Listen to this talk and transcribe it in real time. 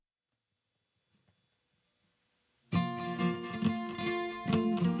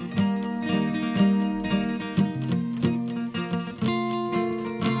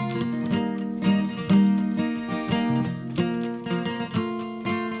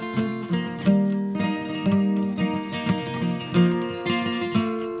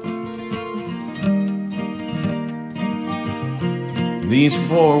These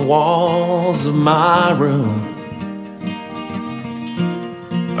four walls of my room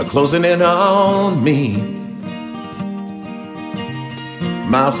are closing in on me.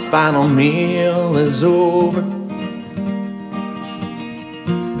 My final meal is over.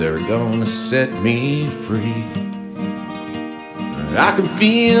 They're gonna set me free. I can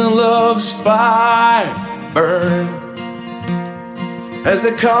feel love's fire burn as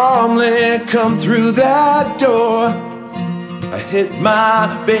they calmly come through that door. I hit my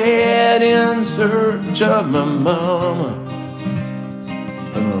bed in search of my mama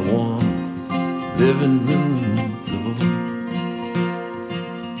and my warm living room floor.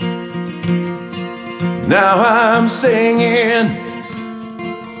 Now I'm singing,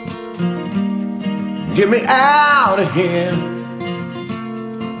 get me out of here.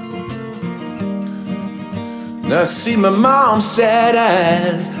 I see my mom's sad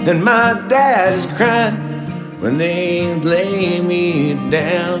eyes and my dad is crying when they lay me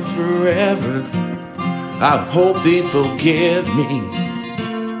down forever. I hope they forgive me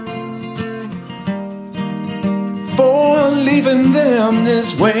for leaving them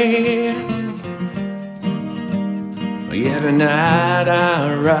this way. Yet tonight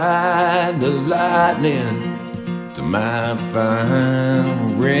I ride the lightning to my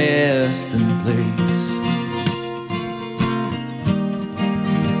final resting place.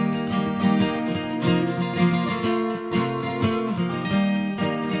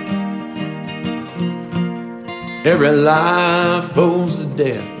 Every life owes a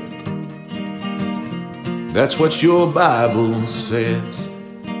death. That's what your Bible says.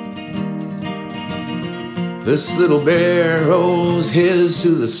 This little bear owes his to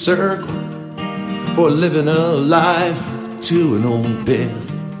the circle for living a life to an old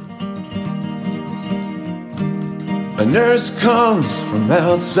death. A nurse comes from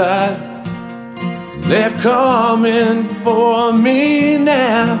outside. They're coming for me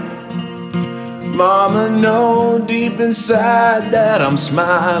now. Mama, know deep inside that I'm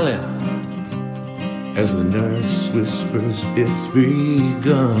smiling as the nurse whispers it's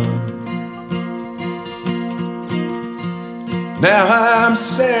begun. Now I'm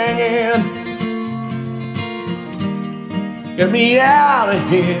singing, get me out of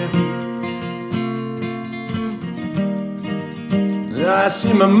here. I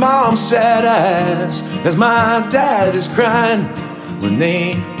see my mom's sad eyes as my dad is crying when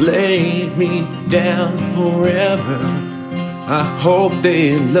they laid me down forever. I hope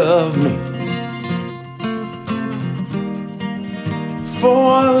they love me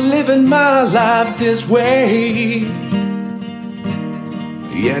for living my life this way.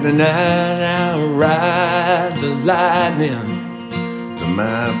 Yet tonight I'll ride the lightning to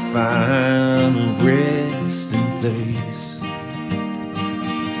my final resting place.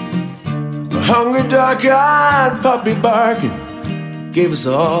 A hungry, dark-eyed puppy barking gave us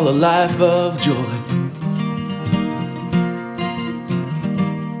all a life of joy.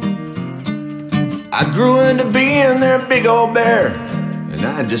 I grew into being their big old bear, and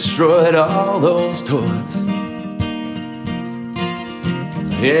I destroyed all those toys.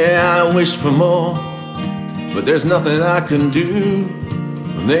 Yeah, I wished for more, but there's nothing I can do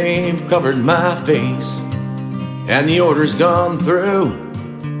when they've covered my face and the order's gone through,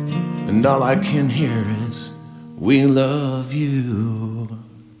 and all I can hear is, we love you.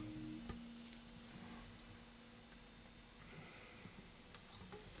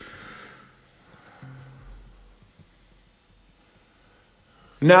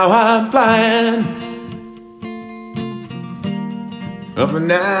 Now I'm flying up and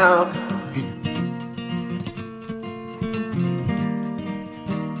down.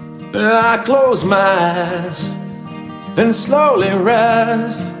 I close my eyes and slowly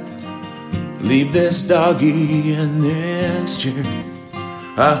rise. Leave this doggy in this chair.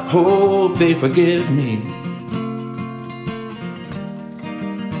 I hope they forgive me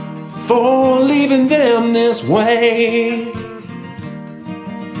for leaving them this way.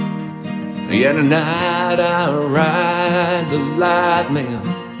 Yet tonight I ride the lightning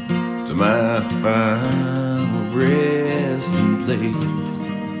to my final resting place.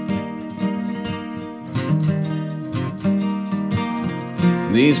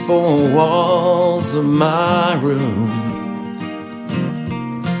 These four walls of my room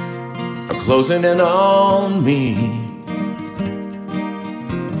are closing in on me.